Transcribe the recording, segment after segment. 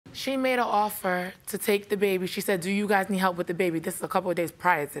She made an offer to take the baby. She said, do you guys need help with the baby? This is a couple of days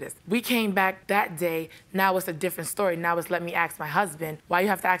prior to this. We came back that day. Now it's a different story. Now it's let me ask my husband. Why you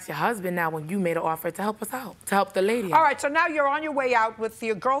have to ask your husband now when you made an offer to help us out, to help the lady out? All right, so now you're on your way out with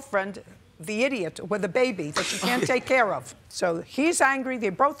your girlfriend, the idiot, with a baby that you can't take care of. So he's angry, they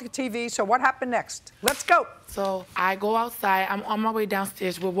broke the TV, so what happened next? Let's go. So I go outside, I'm on my way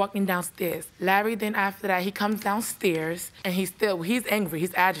downstairs, we're walking downstairs. Larry then after that, he comes downstairs and he's angry,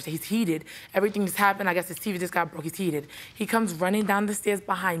 he's agitated, he's heated. Everything's happened, I guess his TV just got broke, he's heated. He comes running down the stairs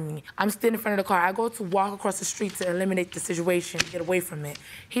behind me. I'm standing in front of the car. I go to walk across the street to eliminate the situation, get away from it.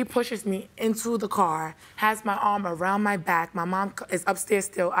 He pushes me into the car, has my arm around my back. My mom is upstairs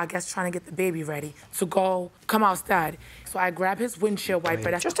still, I guess trying to get the baby ready to come outside. So I grab his windshield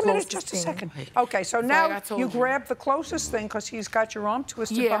wiper. That's just a minute, just a second. Okay, so now you grab the closest thing because he's got your arm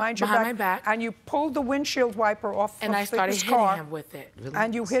twisted behind your my back, and you pulled the windshield wiper off and I started hitting him with it. Really?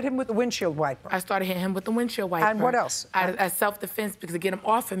 And you hit him with the windshield wiper. I started hitting him with the windshield wiper. And what else? As self-defense because to get him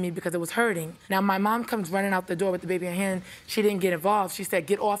off of me because it was hurting. Now my mom comes running out the door with the baby in her hand. She didn't get involved. She said,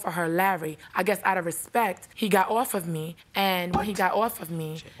 get off of her, Larry. I guess out of respect, he got off of me. And when he got off of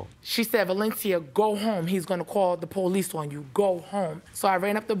me, she said, Valencia, go home. He's gonna call the police on you. Go home. So I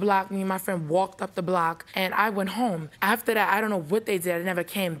ran up the block. Me and my friend walked up the block, and I went home. After that, I don't know what they did. I never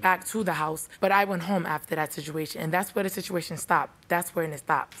came back to the house, but I went home after that situation, and that's where the situation stopped. That's where it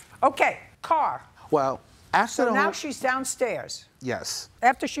stopped. Okay, car. Well, after so now she's downstairs. Yes.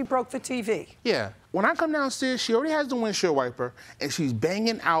 After she broke the TV. Yeah. When I come downstairs, she already has the windshield wiper, and she's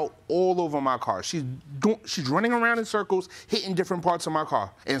banging out all over my car. She's running around in circles, hitting different parts of my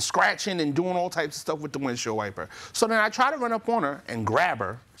car, and scratching and doing all types of stuff with the windshield wiper. So then I try to run up on her and grab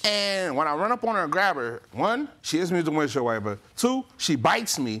her. And when I run up on her and grab her, 1, she hits me with the windshield wiper. 2, she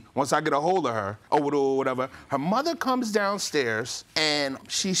bites me once I get a hold of her, or whatever. Her mother comes downstairs, and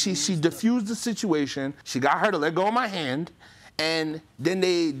she diffused the situation. She got her to let go of my hand. And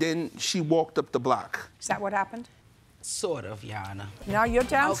then she walked up the block. Is that what happened? Sort of, Your Honor. Now you're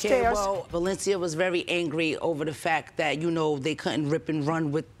downstairs. Okay, well, Valencia was very angry over the fact that, you know, they couldn't rip and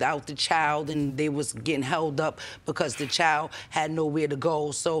run without the child, and they was getting held up because the child had nowhere to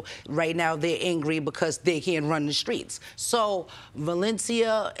go. So right now they're angry because they can't run the streets. So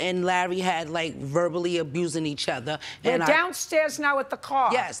Valencia and Larry had, like, verbally abusing each other. They're downstairs now at the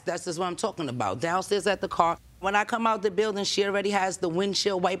car. Yes, that's just what I'm talking about. Downstairs at the car. When I come out the building, she already has the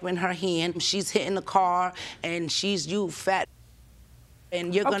windshield wiper in her hand. She's hitting the car, and she's, you fat,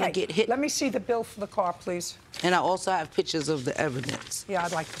 and you're gonna get hit. Let me see the bill for the car, please. And I also have pictures of the evidence. Yeah,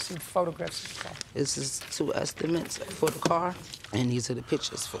 I'd like to see the photographs of the car. This is 2 estimates for the car, and these are the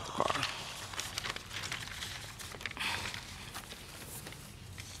pictures for the car.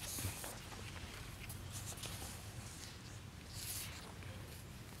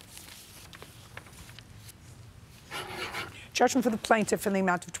 Judgment for the plaintiff in the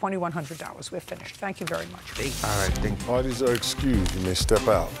amount of $2,100. We're finished. Thank you very much. All right, thank you. Parties are excused. You may step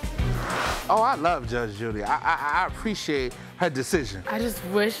out. Oh, I love Judge Judy. I appreciate her decision. I just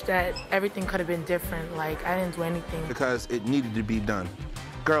wish that everything could have been different. Like, I didn't do anything. Because it needed to be done.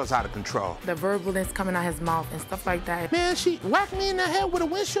 Girl's out of control. The verbalness coming out his mouth and stuff like that. Man, she whacked me in the head with a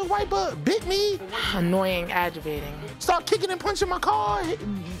windshield wiper, bit me. Annoying, aggravating. Start kicking and punching my car.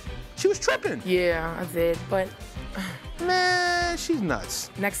 She was tripping. Yeah, I did, but... Man, she's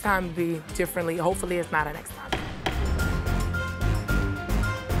nuts. Next time will be differently. Hopefully it's not a next time.